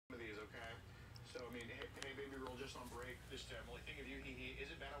I mean, hey, baby girl, just on break. This only thing of you,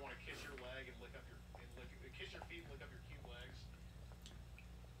 is it bad? I want to kiss your leg and lick up your, kiss your feet and lick up your cute legs.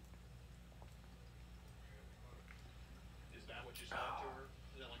 Is that what you said to her?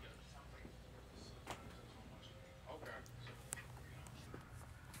 Is that like a something? Okay.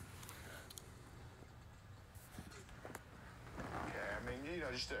 Okay. I mean,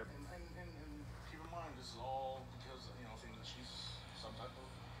 just and keep in mind, this is all because things that she's some type of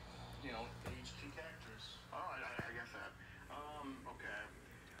age peak actress. Oh, I get that. Okay.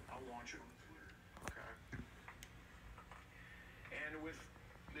 I want you. Okay. And with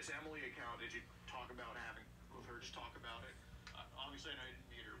this Emily account, did you talk about having with her? Just talk about it. Obviously, I know you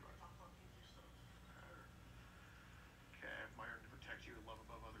didn't meet her, but talk about PG stuff. Okay, I admire to protect you, to love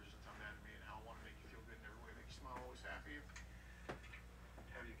above others, since I'm mad at me, and how I want to make you feel good in every way, make you smile, always happy.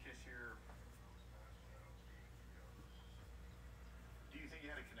 Have you kiss your? Do you think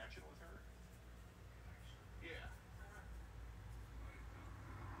you had a connection with her? Yeah.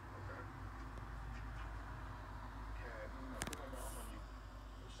 Okay. Okay. I put my mouth on you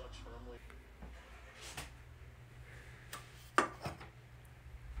such firmly.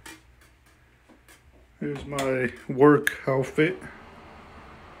 Here's my work outfit.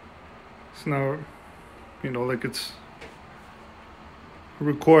 It's not, like it's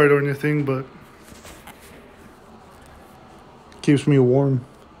required or anything, but keeps me warm.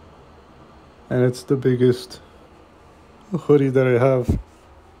 And it's the biggest hoodie that I have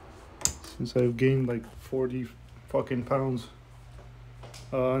since I've gained like 40 fucking pounds.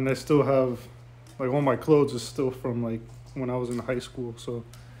 And I still have, like, all my clothes is still from like when I was in high school, so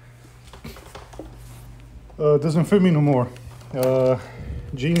it doesn't fit me no more.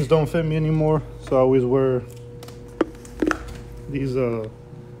 Jeans don't fit me anymore, so I always wear these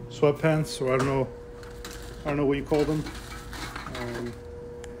sweatpants, or I don't know what you call them.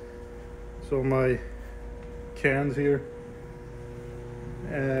 So my cans here,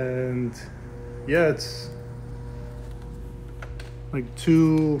 and yeah, it's like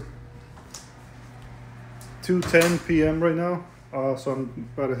 2:10 p.m. right now, so I'm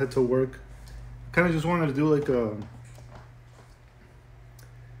about to head to work. Kind of just wanted to do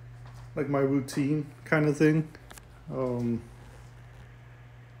like my routine kind of thing,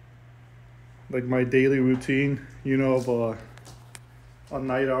 like my daily routine, of a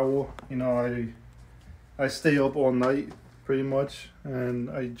night owl. I stay up all night pretty much, and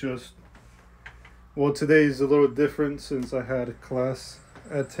today is a little different since I had a class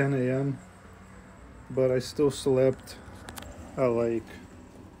at 10 a.m. but I still slept at like,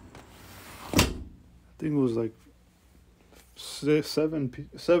 I think it was like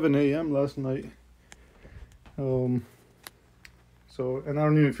 7 a.m. last night. So, and I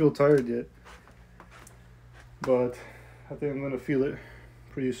don't even feel tired yet, but I think I'm gonna feel it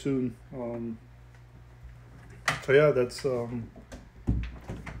pretty soon. So yeah, that's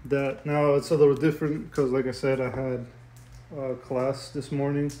that. Now it's a little different because, like I said, I had class this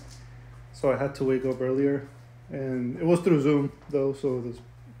morning, so I had to wake up earlier, and it was through Zoom though, so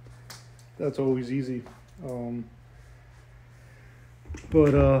that's always easy.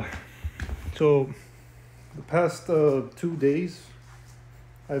 But so the past 2 days,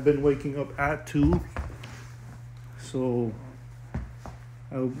 I've been waking up at 2, so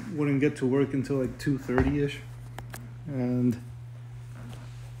I wouldn't get to work until like 2:30ish, and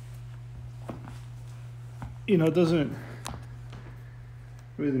it doesn't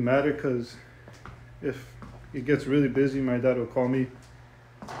really matter because if it gets really busy, my dad will call me,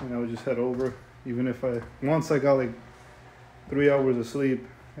 and I would just head over. Even if once I got like 3 hours of sleep,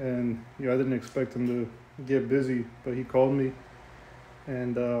 and I didn't expect him to get busy, but he called me,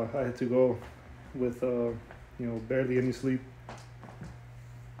 and I had to go with barely any sleep.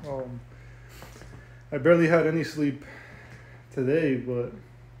 I barely had any sleep today, but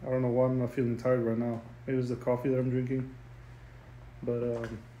I don't know why I'm not feeling tired right now. Maybe it's the coffee that I'm drinking. But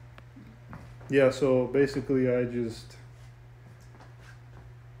yeah, so basically I just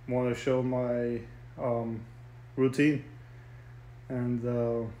want to show my routine. And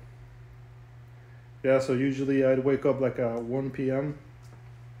yeah, so usually I'd wake up like at 1 p.m.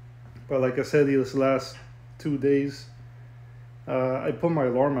 But like I said, these last 2 days, I put my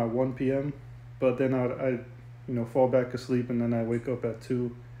alarm at 1 p.m. But then I fall back asleep, and then I wake up at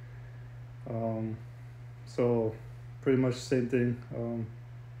 2. So pretty much the same thing.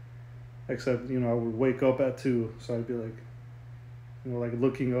 Except, I would wake up at 2, so I'd be like, like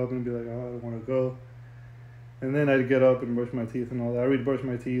looking up and be like, oh, I want to go. And then I'd get up and brush my teeth and all that. I already brushed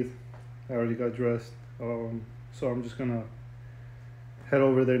my teeth. I already got dressed. So I'm just gonna head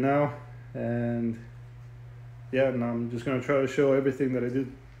over there now, and yeah, and I'm just gonna try to show everything that I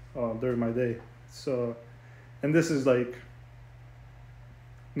did during my day. So, and this is like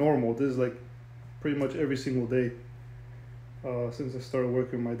normal. This is like pretty much every single day since I started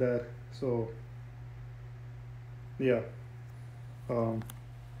working with my dad. So, yeah, going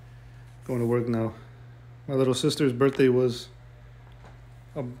to work now. My little sister's birthday was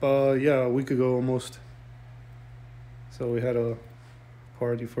a week ago almost. So we had a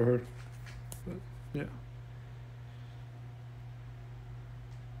party for her. But, yeah.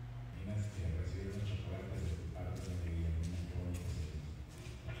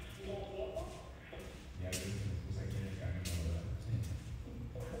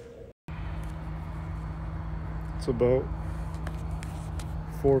 It's about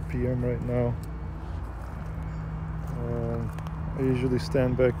 4 p.m. right now. I usually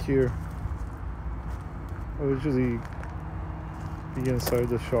stand back here. I usually be inside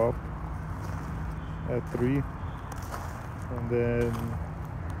the shop at 3, and then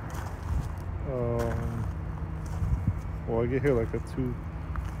I get here like at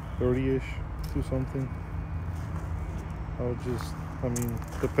 2:30ish, 2 something.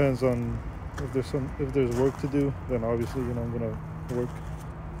 Depends on if there's work to do, then obviously I'm gonna work,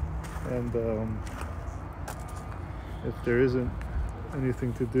 and if there isn't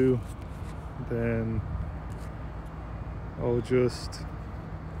anything to do, then I'll just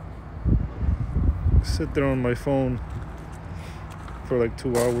sit there on my phone for like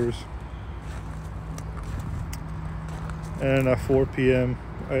 2 hours. And at 4 p.m.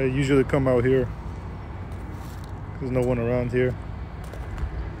 I usually come out here. There's no one around here.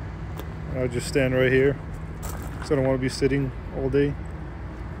 I'll just stand right here, so I don't want to be sitting all day.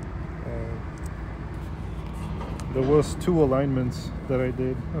 There was 2 alignments that I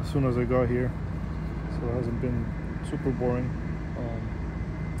did as soon as I got here, so it hasn't been super boring.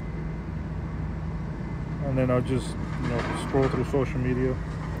 And then I'll just scroll through social media, or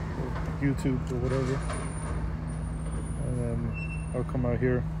YouTube or whatever, and then I'll come out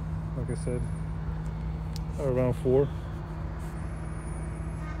here, like I said, around 4.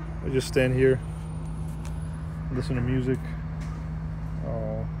 I just stand here, listen to music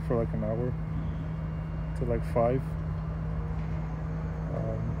for like an hour to like 5,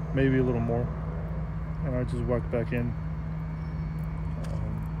 maybe a little more, and I just walk back in.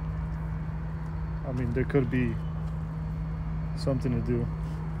 There could be something to do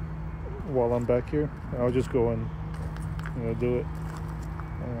while I'm back here, and I'll just go and do it.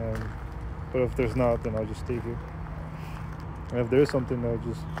 But if there's not, then I'll just stay here. And if there is something, I'll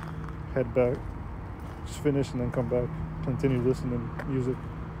just head back, just finish, and then come back, continue listening to music.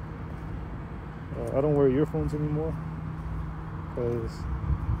 I don't wear earphones anymore because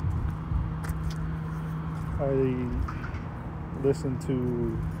I listen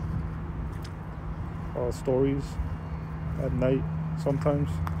to stories at night sometimes,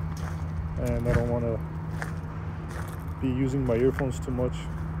 and I don't want to be using my earphones too much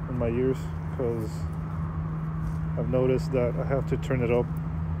in my ears, because I've noticed that I have to turn it up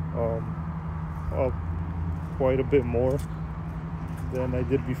quite a bit more than I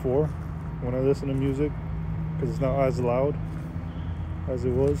did before when I listen to music, because it's not as loud as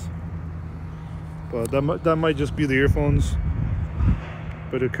it was. But that might just be the earphones,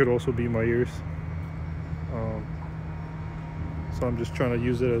 but it could also be my ears. So I'm just trying to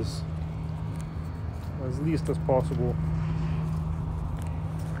use it as least as possible.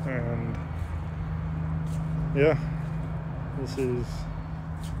 And yeah,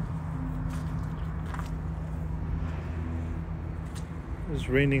 it's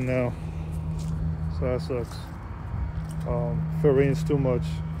raining now, so that sucks. If it rains too much,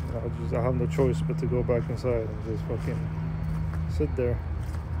 I have no choice but to go back inside and just fucking sit there,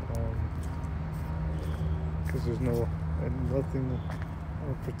 because there's nothing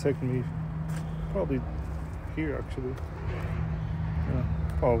to protect me. Probably here, actually. Yeah,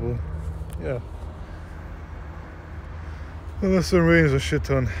 probably. Yeah. Unless it rains a shit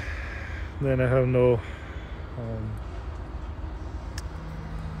ton, then I have no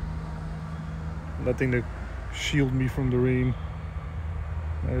nothing to shield me from the rain.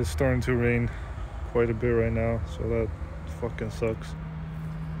 And it's starting to rain quite a bit right now, so that fucking sucks.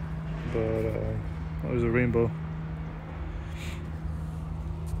 But there's a rainbow.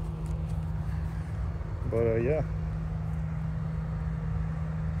 But yeah,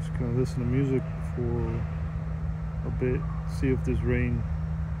 just gonna listen to music for a bit, see if this rain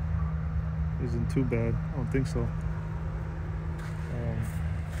isn't too bad. I don't think so.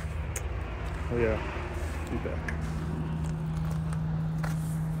 Oh yeah, be back.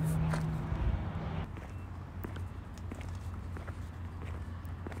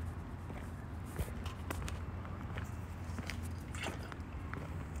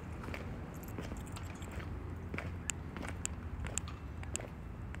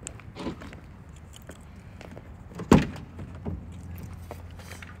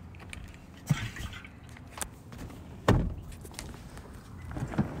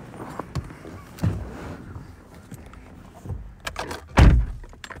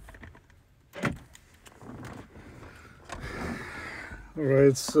 All right,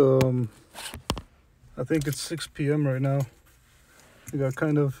 it's I think it's 6 p.m. right now. I got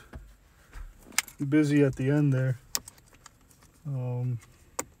kind of busy at the end there.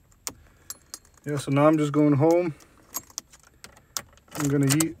 Yeah, so now I'm just going home. I'm gonna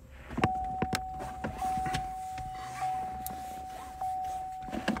eat.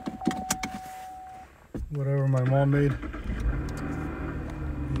 Whatever my mom made.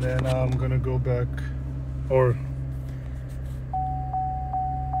 And then I'm gonna go back, or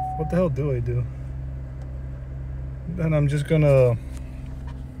what the hell do I do? Then I'm just gonna,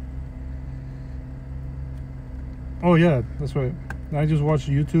 oh yeah, that's right. I just watch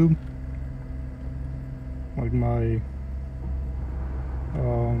YouTube, like my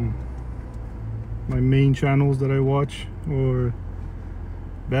main channels that I watch, or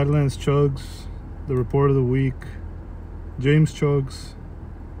Badlands Chugs, The Report of the Week, James Chugs,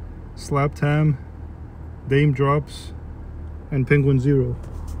 Slapped Ham, Dame Drops, and Penguin Zero,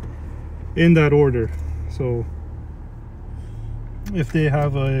 in that order. So if they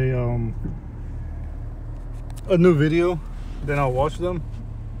have a new video, then I'll watch them,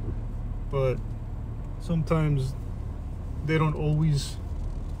 but sometimes they don't always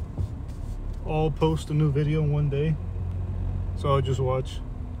all post a new video in one day, so I'll just watch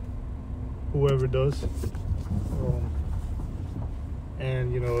whoever does.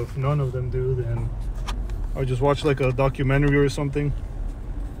 And you know, if none of them do, then I'll just watch like a documentary or something,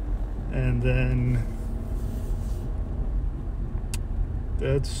 and then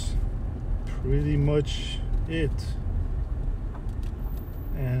that's pretty much it.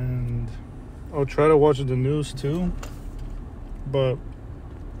 And I'll try to watch the news too, but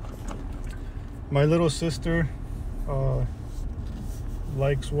my little sister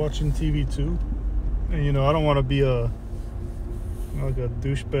likes watching TV too, and you know, I don't want to be like a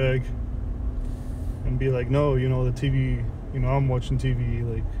douchebag and be like, no, you know, the TV, you know, I'm watching TV.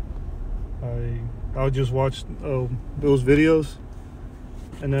 Like I'll just watch those videos,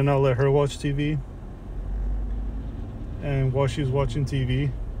 and then I'll let her watch TV. And while she's watching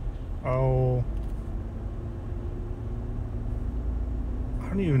TV, I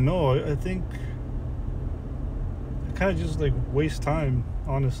don't even know. I think I kind of just like waste time,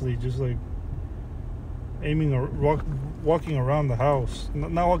 honestly, just like aiming or walking around the house.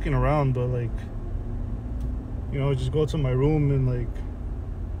 Not walking around, but like, you know, just go to my room and like,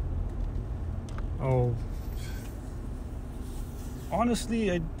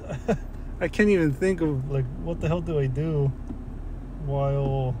 honestly, I can't even think of like what the hell do I do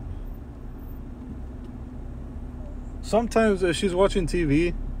while sometimes if she's watching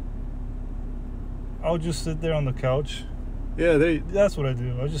TV, I'll just sit there on the couch. Yeah, that's what I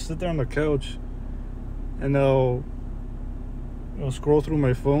do. I'll just sit there on the couch and I'll scroll through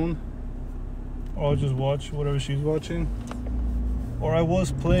my phone, or I'll just watch whatever she's watching. Or I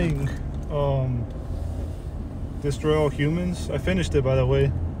was playing Destroy All Humans. I finished it, by the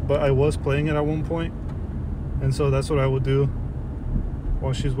way, but I was playing it at one point, and so that's what I would do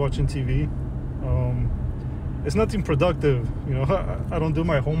while she's watching TV. It's nothing productive, you know. I don't do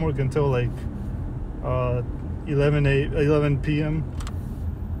my homework until like 11 p.m.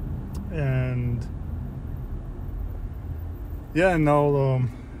 and yeah, and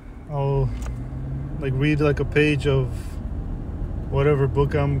I'll like read like a page of whatever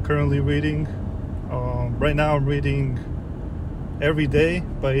book I'm currently reading. Right now I'm reading Every Day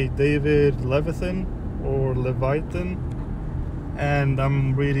by David Levithan, or Leviathan, and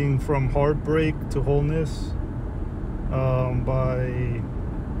I'm reading From Heartbreak to Wholeness by,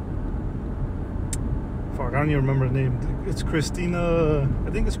 fuck, I don't even remember the name. It's Christina, I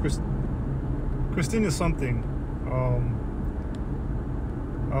think it's Christina something.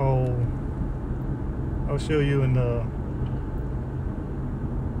 I'll show you in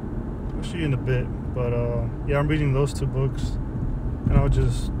a bit, but yeah, I'm reading those two books, and I'll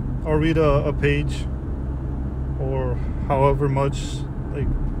read a page, or however much, like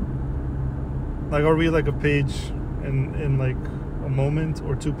I'll read like a page in like a moment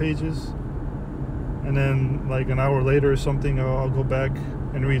or 2 pages, and then like an hour later or something, I'll go back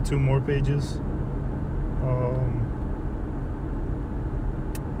and read 2 more pages.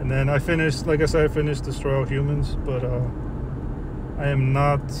 And then I finished, like I said, I finished Destroy All Humans, but I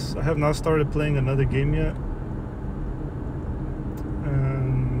have not started playing another game yet.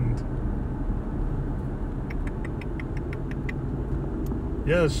 And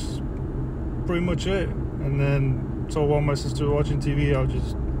yeah, that's pretty much it. And then, so while my sister's watching TV, I'll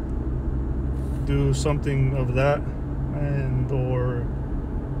just do something of that, and or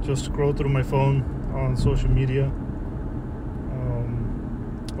just scroll through my phone on social media,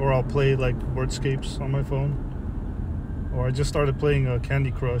 or I'll play like Wordscapes on my phone. or I just started playing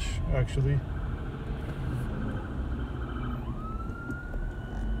Candy Crush actually.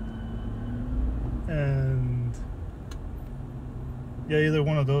 And yeah, either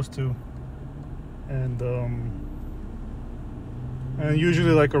one of those two. And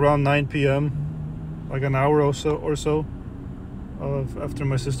usually like around 9 p.m, like an hour or so after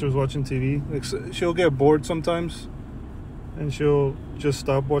my sister's watching TV. Like, she'll get bored sometimes and she'll just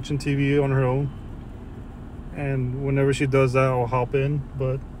stop watching TV on her own, and whenever she does that, I'll hop in.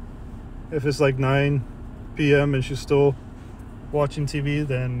 But if it's like 9 p.m. and she's still watching TV,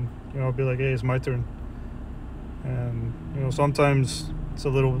 then I'll be like, hey, it's my turn. And sometimes it's a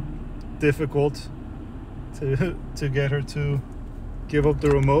little difficult to get her to give up the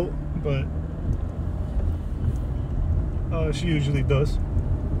remote, but she usually does.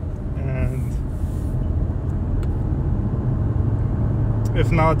 And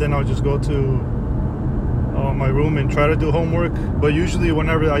if not, then I'll just go to my room and try to do homework. But usually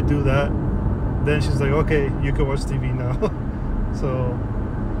whenever I do that, then she's like, okay, you can watch TV now. So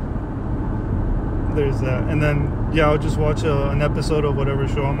there's that. And then yeah, I'll just watch an episode of whatever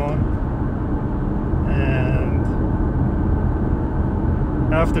show I'm on, and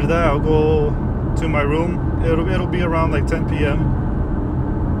after that I'll go to my room. It'll be around like 10 p.m,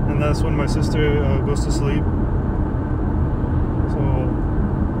 and that's when my sister goes to sleep. So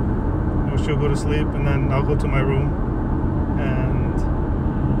she'll go to sleep, and then I'll go to my room, and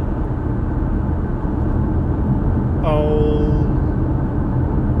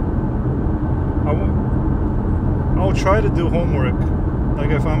I'll try to do homework. Like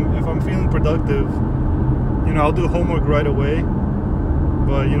if I'm feeling productive, I'll do homework right away.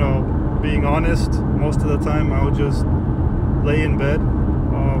 But being honest, most of the time I'll just lay in bed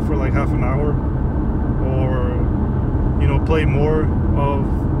for like half an hour, or play more of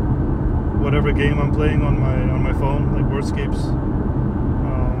whatever game I'm playing on my phone, like Wordscapes.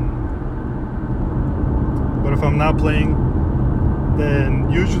 But if I'm not playing, then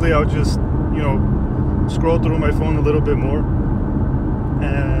usually I'll just scroll through my phone a little bit more,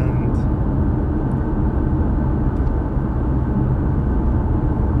 and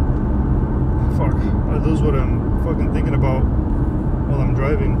I lose what I'm fucking thinking about while I'm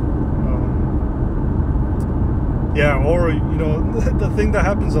driving. Yeah, or the thing that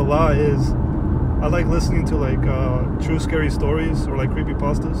happens a lot is I like listening to like true scary stories or like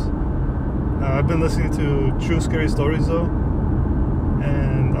creepypastas. I've been listening to True Scary Stories though,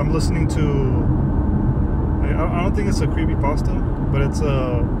 and I'm listening to, I don't think it's a creepypasta, but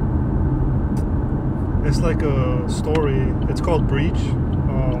it's like a story. It's called Breach.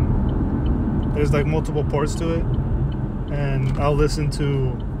 There's like multiple parts to it, and I'll listen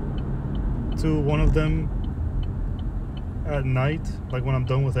to one of them at night, like when I'm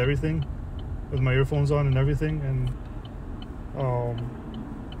done with everything, with my earphones on and everything. And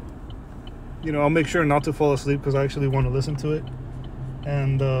I'll make sure not to fall asleep because I actually want to listen to it.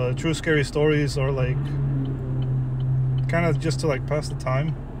 And True Scary Stories are like kind of just to like pass the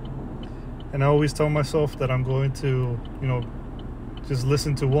time, and I always tell myself that I'm going to just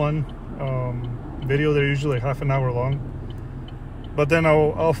listen to one video. They're usually like half an hour long, but then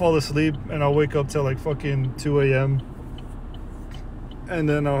I'll fall asleep and I'll wake up till like fucking 2 a.m, and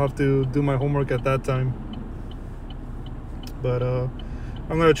then I'll have to do my homework at that time. But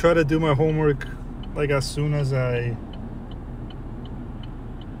I'm gonna try to do my homework like as soon as I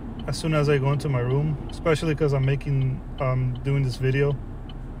go into my room, especially because I'm doing this video,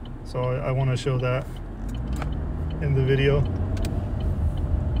 so I want to show that in the video.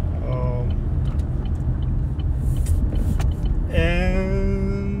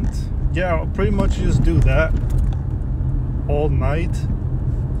 And yeah, I'll pretty much just do that all night.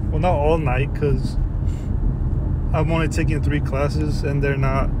 Well, not all night, because I'm only taking 3 classes and they're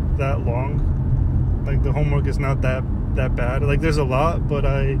not that long. Like the homework is not that bad. Like there's a lot, but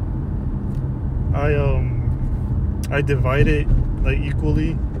I divide it like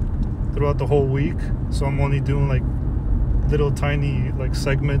equally throughout the whole week, so I'm only doing like little tiny like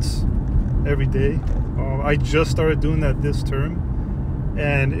segments every day. I just started doing that this term,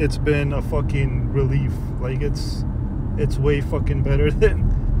 and it's been a fucking relief. Like it's way fucking better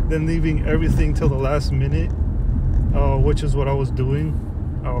than leaving everything till the last minute, which is what I was doing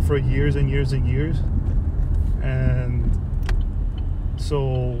for years and years and years. And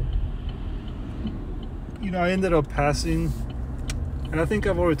so I ended up passing, and I think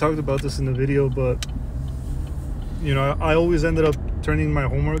I've already talked about this in the video, but I always ended up turning my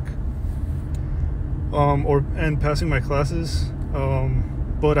homework and passing my classes,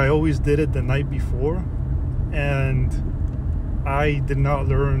 but I always did it the night before, and I did not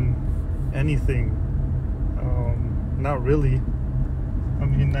learn anything. not really. I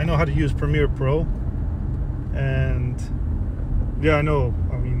mean, I know how to use Premiere Pro, and yeah, I know.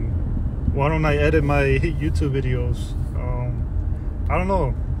 I mean, why don't I edit my YouTube videos? I don't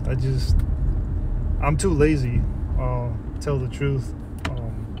know. I'm too lazy, tell the truth.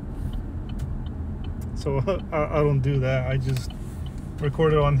 So I don't do that. I just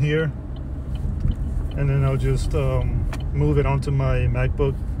record it on here, and then I'll just move it onto my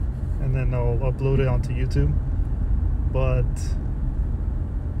MacBook, and then I'll upload it onto YouTube. But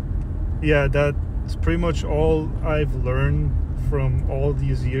yeah, that's pretty much all I've learned from all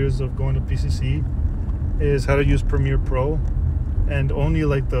these years of going to PCC is how to use Premiere Pro, and only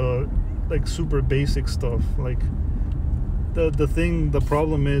like the super basic stuff. Like the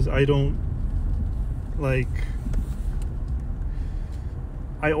problem is I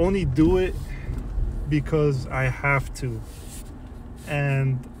only do it because I have to.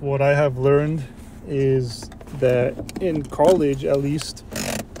 And what I have learned is that in college, at least,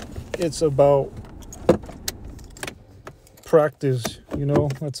 it's about practice,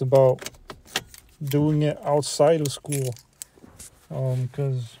 it's about doing it outside of school,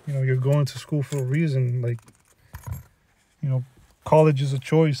 because you're going to school for a reason. Like, college is a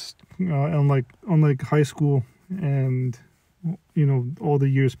choice, unlike high school and all the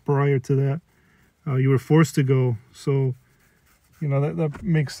years prior to that, you were forced to go. So that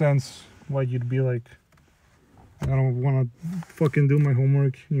makes sense why you'd be like, I don't want to fucking do my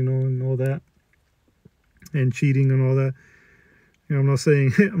homework, and all that, and cheating and all that. I'm not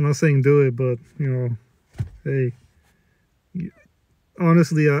saying do it, but hey,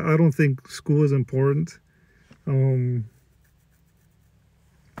 honestly, I don't think school is important.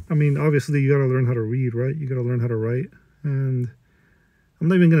 I mean, obviously, you got to learn how to read, right? You got to learn how to write. And I'm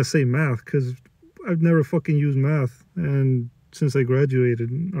not even going to say math, because I've never fucking used math and since I graduated,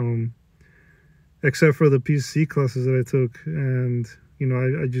 except for the PCC classes that I took. And,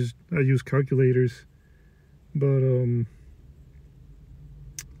 I use calculators. But,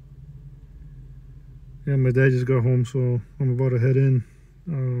 yeah, my dad just got home, so I'm about to head in.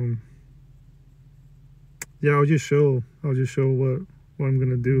 Yeah, I'll just show what I'm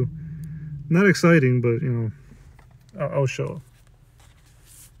gonna do. Not exciting, but I'll show,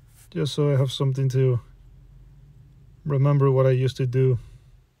 just so I have something to remember what I used to do.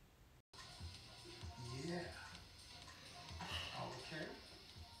 Yeah. Okay.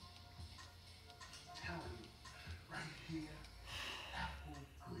 Telling you, right here, Apple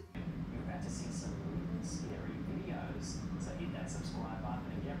Good. You're about to see some really scary videos, so hit that subscribe button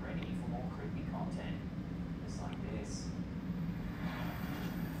and get ready for more creepy content, just like this.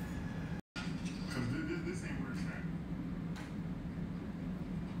 Cause this ain't where it's at.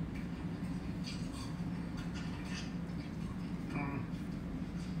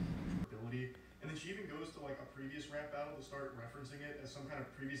 And then she even goes to like a previous rap battle to start referencing it as some kind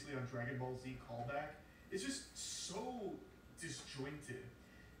of previously on Dragon Ball Z callback. It's just so disjointed.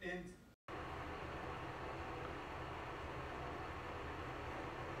 And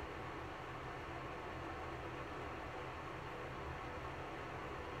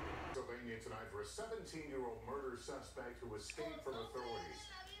Pennsylvania tonight for a 17-year-old murder suspect who escaped from authorities.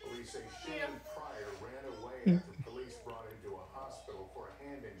 Police say Shane Pryor ran away after police brought him to a hospital for a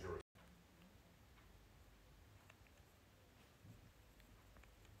hand injury.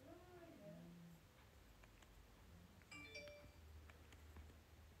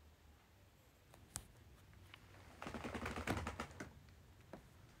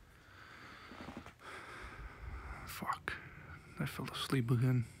 Fuck, I fell asleep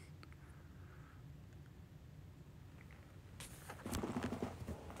again.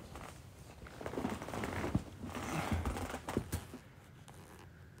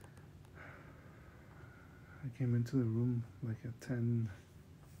 I came into the room like at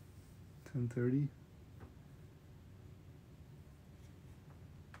 10:30,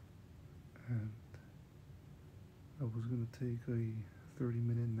 and I was gonna take a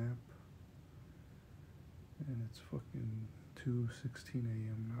 30-minute nap, and it's fucking 2:16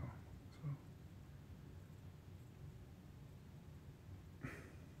 a.m. now, so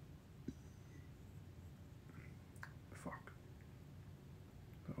fuck.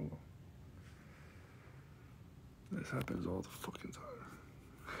 Oh well. This happens all the fucking time.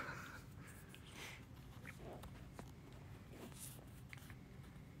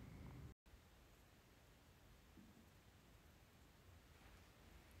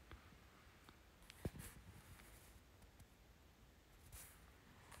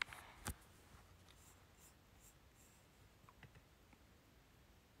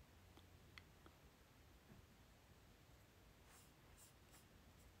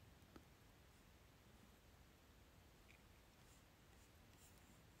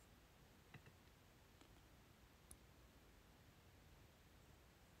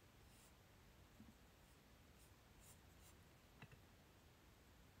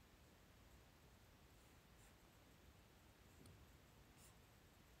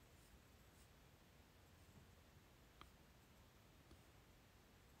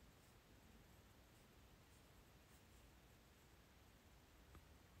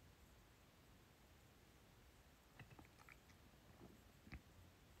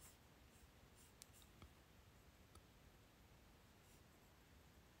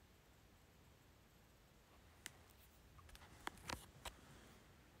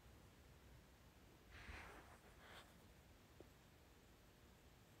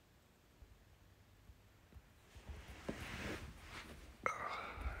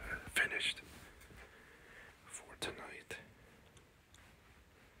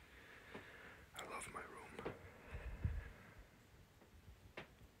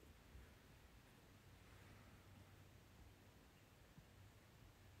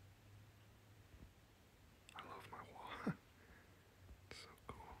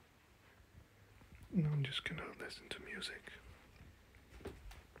 just gonna listen to music.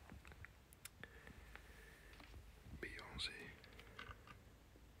 Beyonce.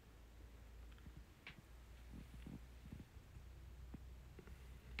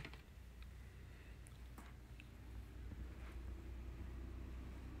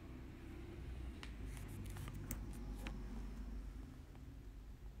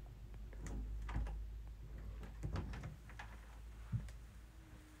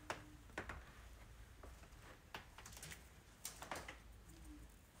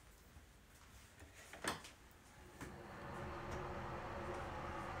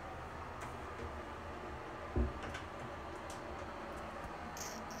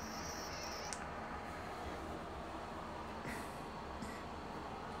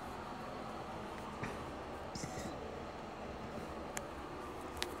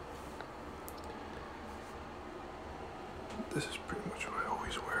 This is pretty much what I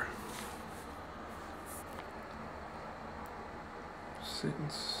always wear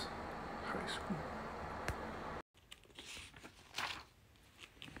since high school.